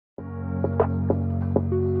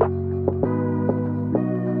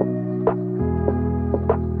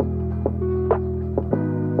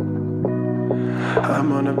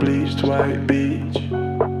I'm on a bleached white beach,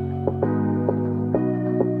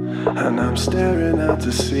 and I'm staring out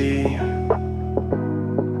to sea.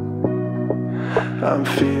 I'm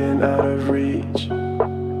feeling out of reach,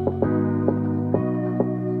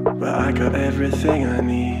 but I got everything I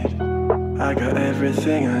need. I got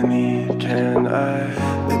everything I need. Can I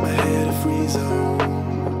make my head a free zone?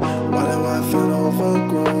 Why do I feel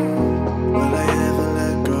overgrown? Will I ever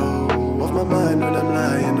let go of my mind when I'm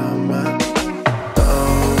lying on my own?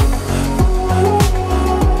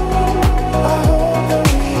 I hope that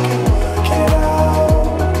we can work it out.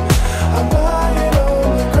 I'm lying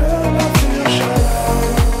on the ground, I feel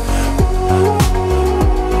shallow.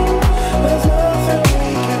 There's nothing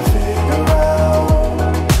we can figure out.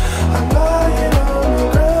 I'm lying on the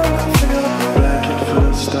ground, I feel black and full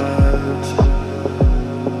of stars,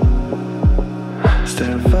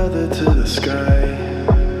 staring further to the sky.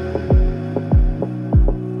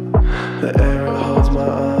 The air holds my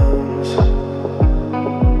arms,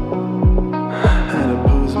 and it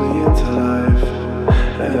pulls me into life,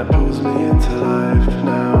 and it pulls me into life.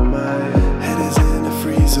 Now my head is in the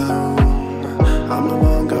free zone. I'm no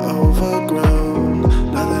longer overgrown,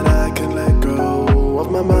 now that I can let go of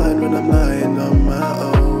my mind when I'm lying on my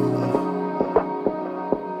own.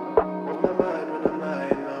 Of my mind when I'm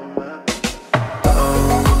lying on my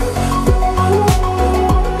own.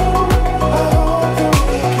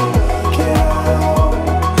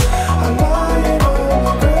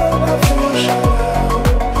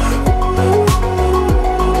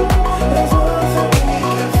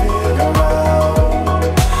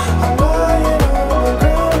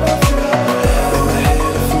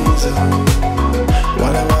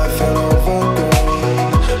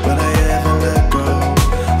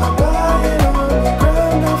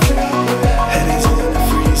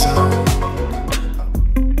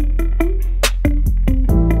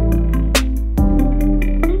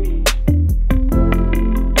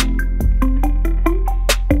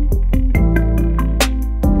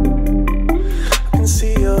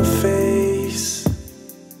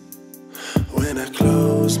 When I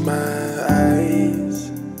close my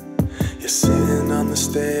eyes, you're sitting on the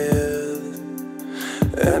stairs,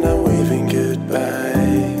 and I'm waving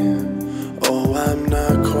goodbye. Oh, I'm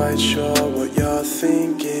not quite sure what you're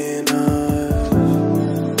thinking of.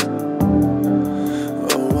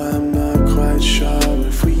 Oh, I'm not quite sure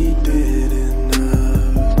if we did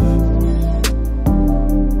enough.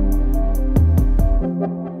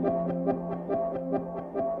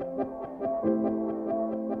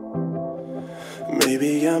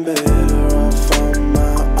 Maybe I'm better off on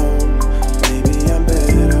my own. Maybe I'm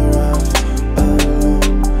better off alone.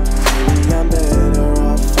 Maybe I'm better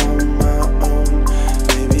off on my own.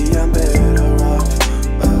 Maybe I'm better off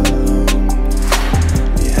alone.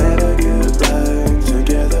 We had a good ride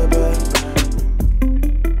together, but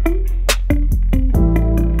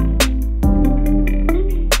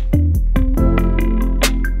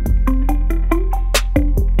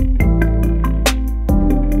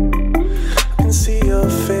see your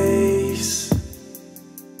face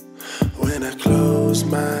when I close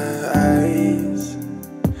my eyes.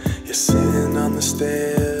 You're sitting on the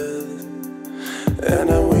stairs, and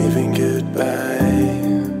I'm waving goodbye.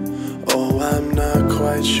 Oh, I'm not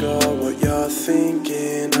quite sure what you're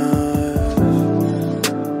thinking of.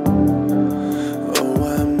 Oh,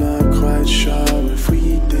 I'm not quite sure if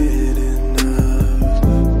we did enough.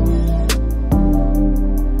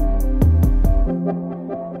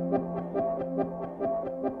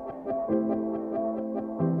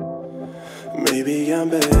 Maybe I'm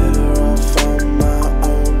better off on my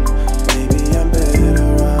own. Maybe I'm better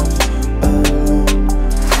off alone.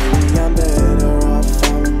 Maybe I'm better off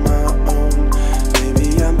on my own. Maybe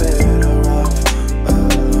I'm better off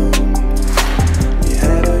alone. We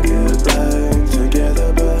had a good ride together,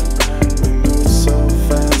 but we moved so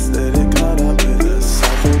fast that it caught up with us. I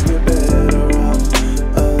think we're better off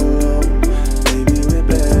alone. Maybe we're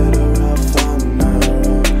better off on our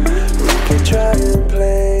own. We could try and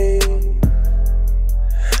play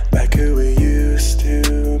back who we used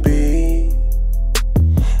to be.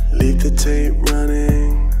 Leave the tape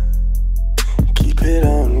running, keep it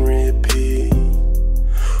on repeat.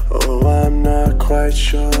 Oh, I'm not quite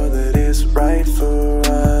sure that it's right for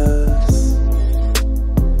us.